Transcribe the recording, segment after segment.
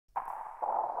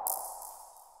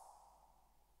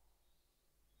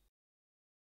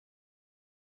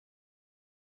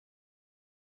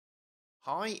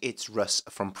Hi, it's Russ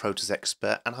from Protos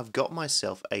Expert, and I've got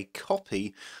myself a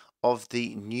copy of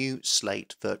the new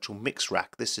Slate Virtual Mix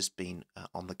Rack. This has been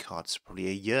on the cards for probably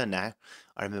a year now.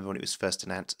 I remember when it was first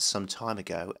announced some time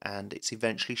ago, and it's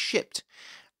eventually shipped.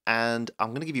 And I'm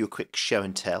going to give you a quick show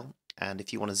and tell. And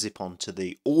if you want to zip on to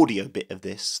the audio bit of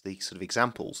this, the sort of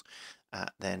examples,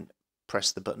 then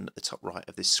press the button at the top right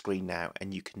of this screen now,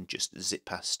 and you can just zip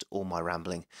past all my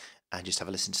rambling and just have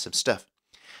a listen to some stuff.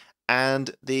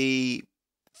 And the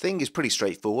thing is pretty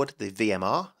straightforward. The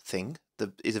VMR thing, the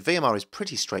VMR is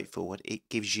pretty straightforward. It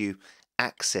gives you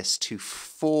access to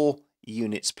 4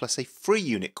 units plus a free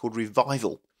unit called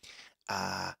Revival.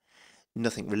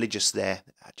 Nothing religious there,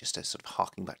 just a sort of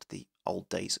harking back to the old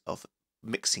days of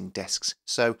mixing desks.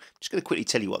 So I'm just going to quickly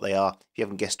tell you what they are. If you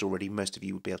haven't guessed already, most of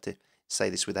you would be able to say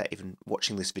this without even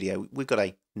watching this video. We've got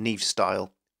a Neve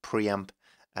style preamp,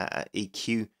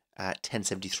 EQ,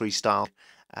 1073 style,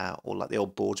 or like the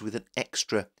old boards with an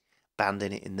extra band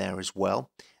in it in there as well.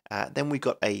 Then we've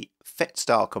got a FET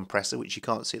style compressor, which you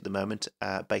can't see at the moment,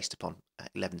 based upon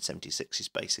 1176s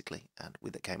basically, and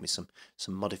with it came with some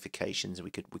modifications.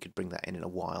 We could bring that in a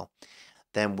while.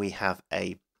 Then we have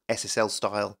a SSL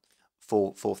style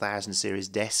 4000 series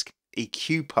desk,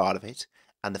 EQ part of it,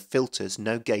 and the filters,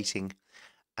 no gating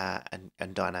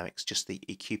and dynamics, just the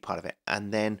EQ part of it.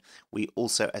 And then we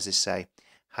also, as I say,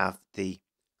 have the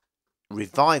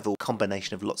Revival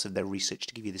combination of lots of their research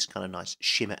to give you this kind of nice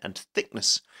shimmer and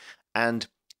thickness. And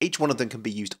each one of them can be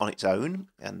used on its own,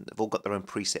 and they've all got their own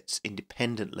presets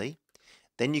independently.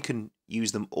 Then you can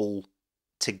use them all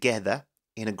together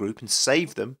in a group and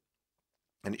save them,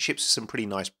 and it ships some pretty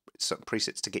nice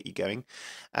presets to get you going.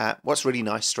 What's really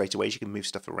nice straight away is you can move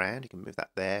stuff around. You can move that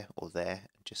there or there.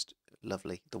 Just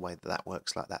lovely the way that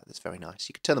works like that. That's very nice.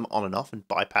 You can turn them on and off and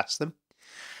bypass them.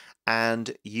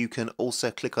 And you can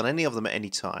also click on any of them at any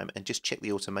time and just check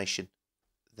the automation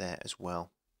there as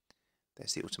well.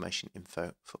 There's the automation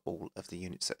info for all of the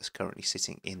units that is currently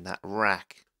sitting in that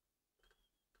rack.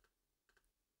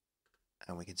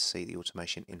 And we can see the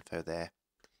automation info there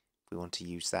if we want to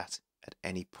use that at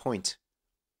any point.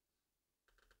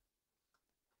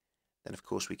 Then of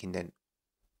course we can then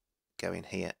go in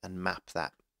here and map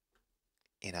that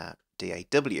in our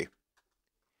DAW.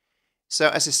 So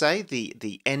as I say,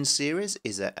 the N series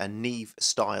is a Neve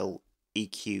style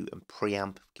EQ and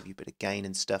preamp, give you a bit of gain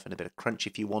and stuff and a bit of crunch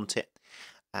if you want it,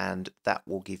 and that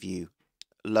will give you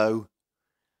low,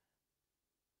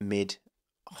 mid,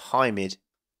 high mid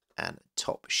and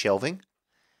top shelving.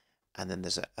 And then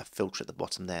there's a filter at the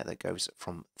bottom there that goes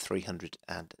from 300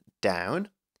 and down.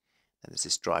 And there's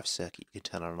this drive circuit you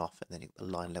can turn on and off, and then the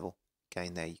line level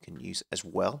gain there you can use as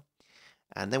well.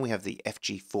 And then we have the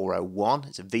FG401.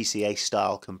 It's a VCA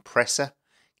style compressor.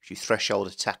 Gives you threshold,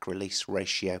 attack, release,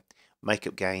 ratio,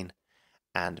 makeup gain,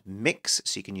 and mix,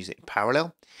 so you can use it in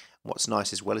parallel. What's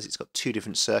nice as well is it's got 2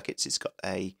 different circuits. It's got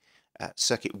a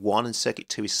circuit 1, and circuit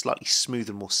 2 is slightly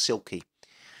smoother and more silky.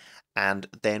 And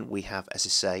then we have, as I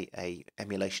say, a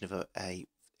emulation of a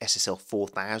SSL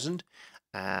 4000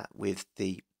 with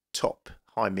the top,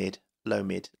 high mid,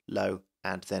 low,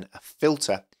 and then a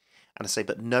filter. And I say,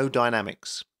 but no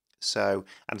dynamics. So,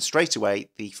 and straight away,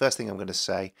 the first thing I'm going to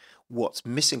say, what's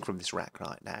missing from this rack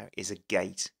right now is a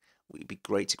gate. It would be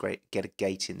great to get a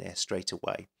gate in there straight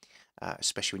away,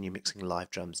 especially when you're mixing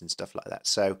live drums and stuff like that.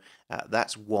 So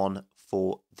that's one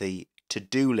for the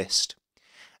to-do list.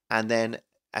 And then,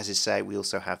 as I say, we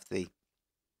also have the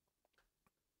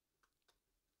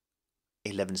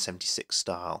 1176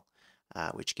 style,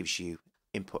 which gives you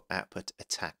input, output,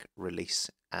 attack,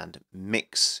 release, and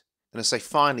mix. And I say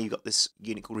finally, you've got this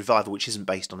unit called Revival, which isn't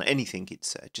based on anything.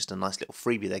 It's just a nice little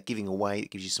freebie they're giving away.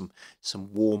 It gives you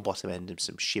some warm bottom end and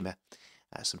some shimmer,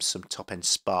 some top end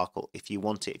sparkle if you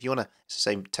want it. If you want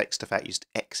to take stuff out, you just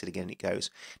exit again, it goes.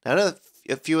 Now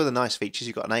a few other nice features.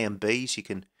 You've got an A and B, so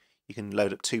you can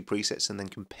load up 2 presets and then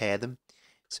compare them.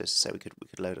 So as I say, we could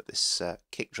load up this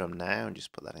kick drum now and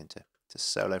just put that into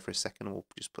solo for a second. And we'll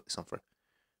just put this on for a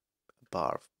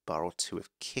bar or 2 of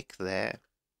kick there.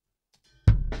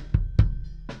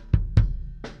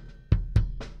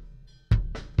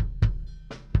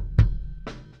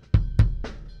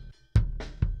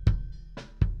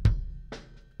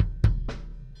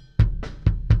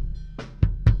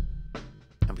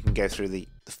 Go through the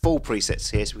full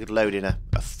presets here, so we could load in a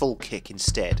full kick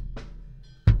instead.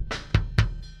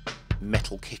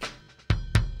 Metal kick.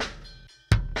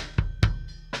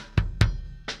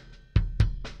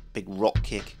 Big rock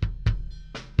kick.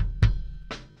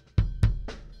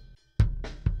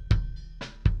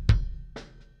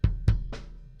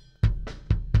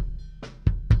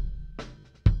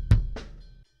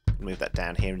 Move that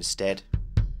down here instead.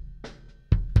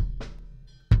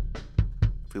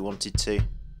 if we wanted to.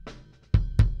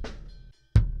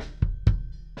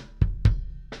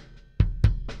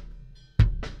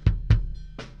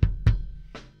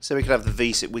 So we could have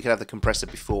the we could have the compressor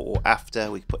before or after.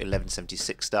 We could put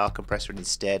 1176 star compressor in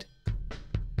instead.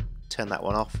 Turn that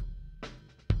one off.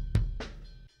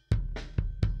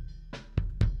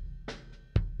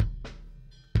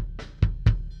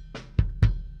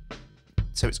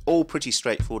 So it's all pretty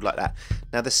straightforward like that.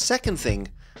 Now the second thing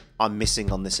I'm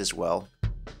missing on this as well,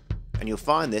 and you'll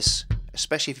find this,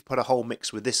 especially if you put a whole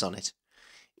mix with this on it,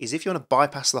 is if you want to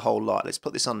bypass the whole lot. Let's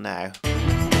put this on now.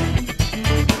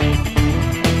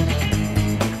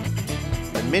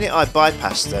 The minute I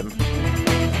bypass them,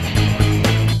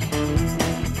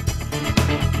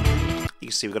 you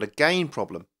can see we've got a gain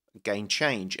problem, a gain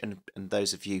change, and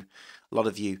those of you, a lot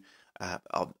of you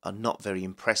are not very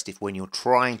impressed if when you're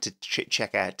trying to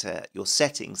check out your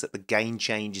settings that the gain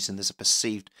changes and there's a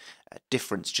perceived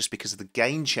difference just because of the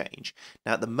gain change.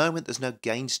 Now at the moment there's no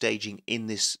gain staging in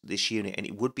this unit, and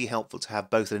it would be helpful to have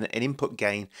both an input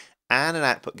gain and an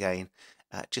output gain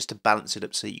just to balance it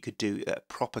up so you could do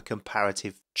proper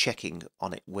comparative checking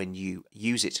on it when you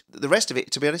use it. The rest of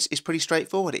it, to be honest, is pretty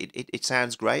straightforward. It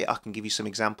sounds great. I can give you some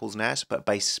examples now. So put a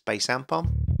bass amp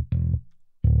on.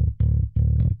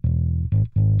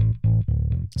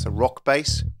 It's a rock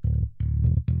bass,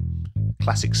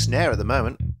 classic snare at the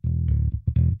moment.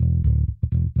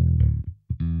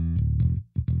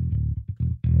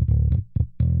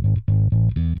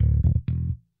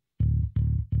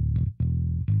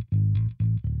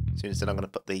 So instead I'm going to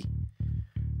put the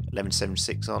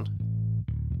 1176 on,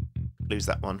 lose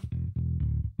that one.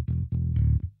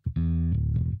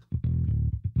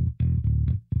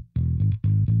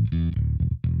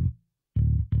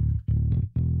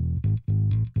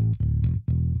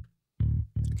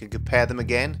 Can compare them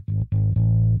again.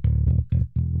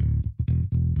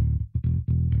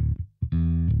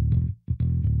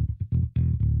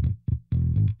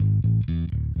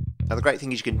 Now the great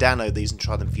thing is you can download these and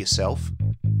try them for yourself.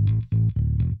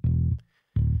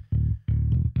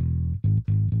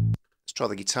 Let's try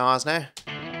the guitars now.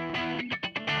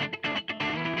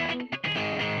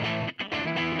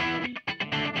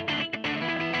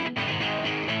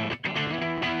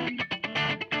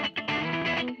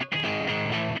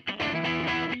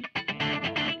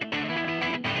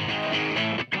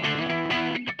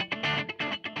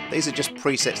 These are just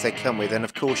presets they come with, and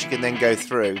of course you can then go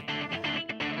through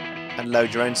and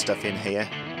load your own stuff in here.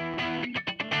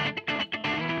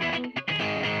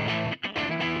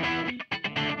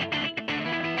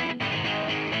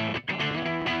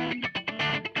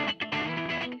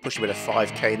 Push a bit of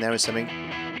 5K in there or something.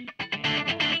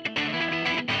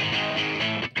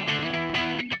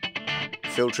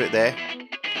 Filter it there.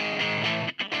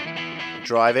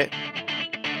 Drive it.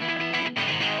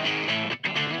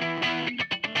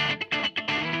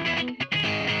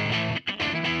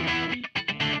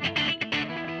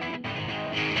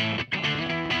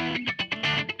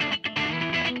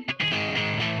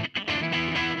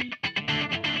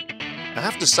 I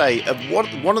have to say,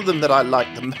 one of them that I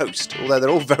like the most, although they're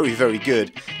all very, very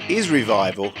good, is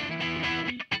Revival.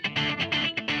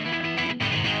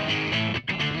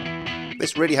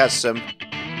 This really has some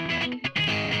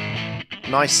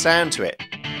nice sound to it.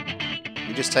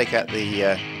 You just take out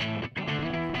the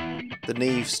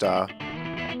Neve star.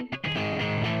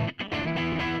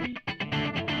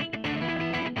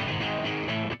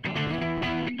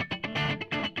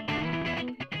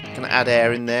 Can add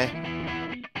air in there,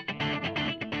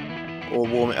 or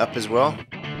warm it up as well.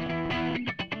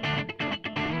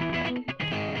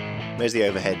 There's the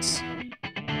overheads.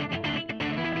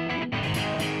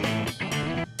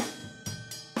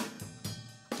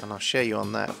 And I'll show you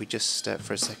on that if we just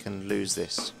for a second lose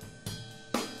this.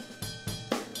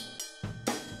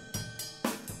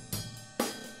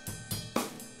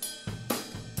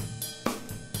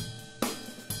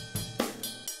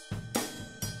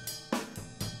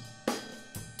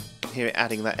 Hear it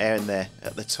adding that air in there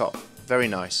at the top. Very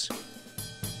nice.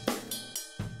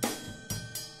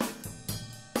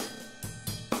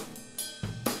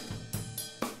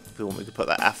 If we want, we could put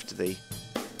that after the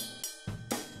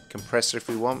compressor if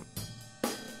we want.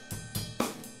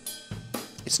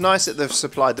 It's nice that they've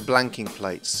supplied the blanking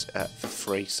plates for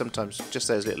free. Sometimes just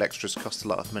those little extras cost a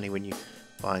lot of money when you're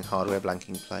buying hardware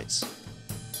blanking plates.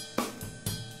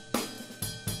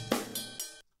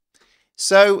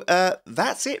 So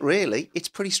that's it really. It's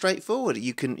pretty straightforward.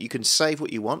 You can save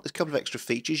what you want. There's a couple of extra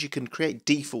features. You can create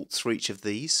defaults for each of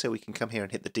these. So we can come here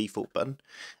and hit the default button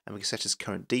and we can set as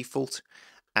current default.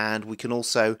 And we can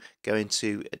also go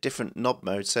into a different knob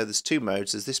mode. So there's two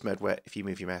modes. There's this mode where if you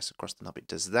move your mouse across the knob it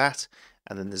does that.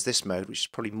 And then there's this mode, which is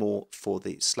probably more for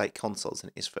the Slate consoles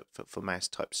than it is for mouse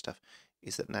type stuff,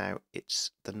 is that now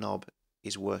the knob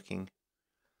is working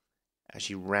as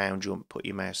you put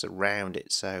your mouse around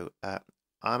it. So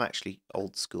I'm actually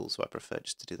old school, so I prefer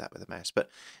just to do that with a mouse. But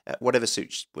whatever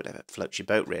floats your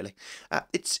boat, really.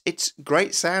 It's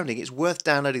great sounding. It's worth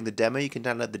downloading the demo. You can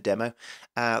download the demo.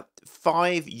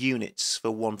 5 units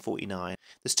for $149.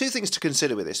 There's 2 things to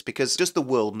consider with this, because does the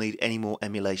world need any more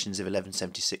emulations of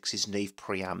 1176's Neve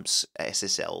preamps,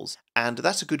 SSLs? And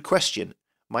that's a good question.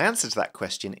 My answer to that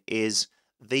question is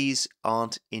these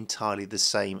aren't entirely the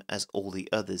same as all the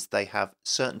others. They have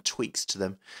certain tweaks to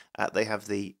them. They have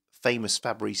the famous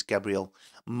Fabrice Gabriel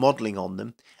modelling on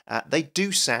them. They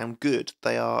do sound good.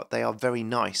 They are very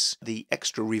nice. The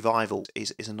extra revival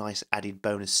is a nice added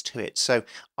bonus to it. So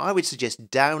I would suggest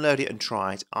download it and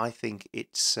try it. I think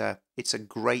it's a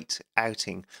great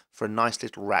outing for a nice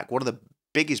little rack. One of the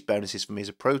biggest bonuses for me as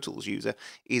a Pro Tools user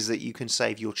is that you can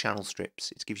save your channel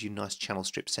strips. It gives you nice channel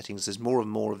strip settings. There's more and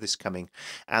more of this coming.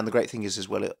 And the great thing is as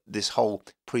well, this whole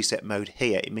preset mode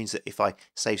here, it means that if I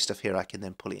save stuff here, I can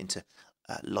then pull it into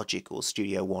Logic or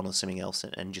Studio One or something else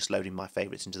and just loading my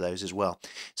favorites into those as well.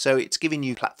 So it's giving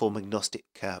you platform agnostic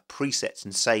presets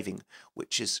and saving,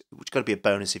 which got to be a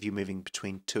bonus if you're moving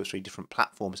between 2 or 3 different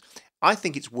platforms. I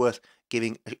think it's worth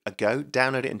giving a go.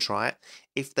 Download it and try it.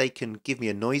 If they can give me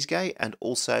a noise gate and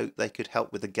also they could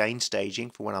help with the gain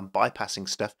staging for when I'm bypassing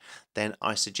stuff, then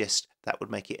I suggest that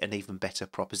would make it an even better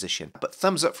proposition. But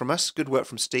thumbs up from us, good work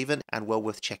from Stephen, and well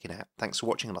worth checking out. Thanks for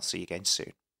watching, and I'll see you again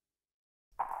soon.